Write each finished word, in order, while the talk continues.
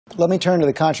Let me turn to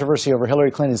the controversy over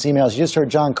Hillary Clinton's emails. You just heard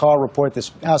John Carr report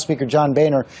this House Speaker John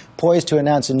Boehner poised to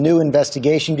announce a new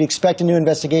investigation. Do you expect a new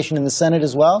investigation in the Senate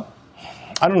as well?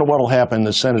 I don't know what will happen in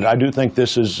the Senate. I do think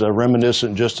this is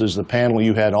reminiscent, just as the panel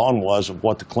you had on was, of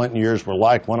what the Clinton years were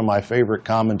like. One of my favorite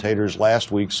commentators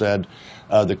last week said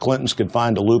the Clintons could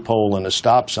find a loophole in a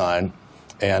stop sign.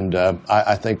 And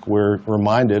I think we're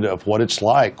reminded of what it's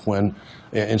like when,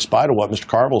 in spite of what Mr.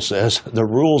 Carville says, the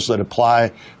rules that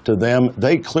apply to them,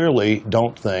 they clearly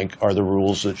don't think are the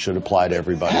rules that should apply to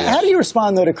everybody else. How do you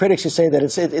respond, though, to critics who say that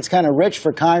it's kind of rich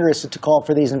for Congress to call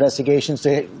for these investigations,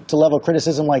 to level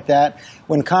criticism like that,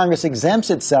 when Congress exempts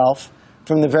itself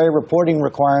from the very reporting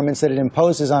requirements that it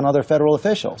imposes on other federal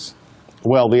officials?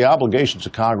 Well, the obligations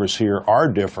of Congress here are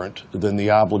different than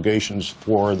the obligations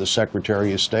for the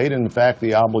Secretary of State. In fact,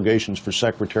 the obligations for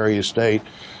Secretary of State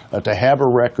to have a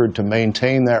record, to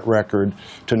maintain that record,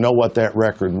 to know what that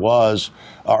record was,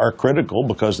 are critical,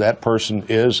 because that person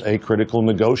is a critical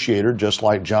negotiator, just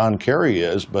like John Kerry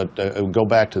is. But go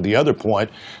back to the other point,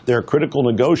 they're a critical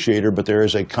negotiator, but there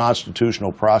is a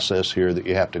constitutional process here that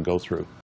you have to go through.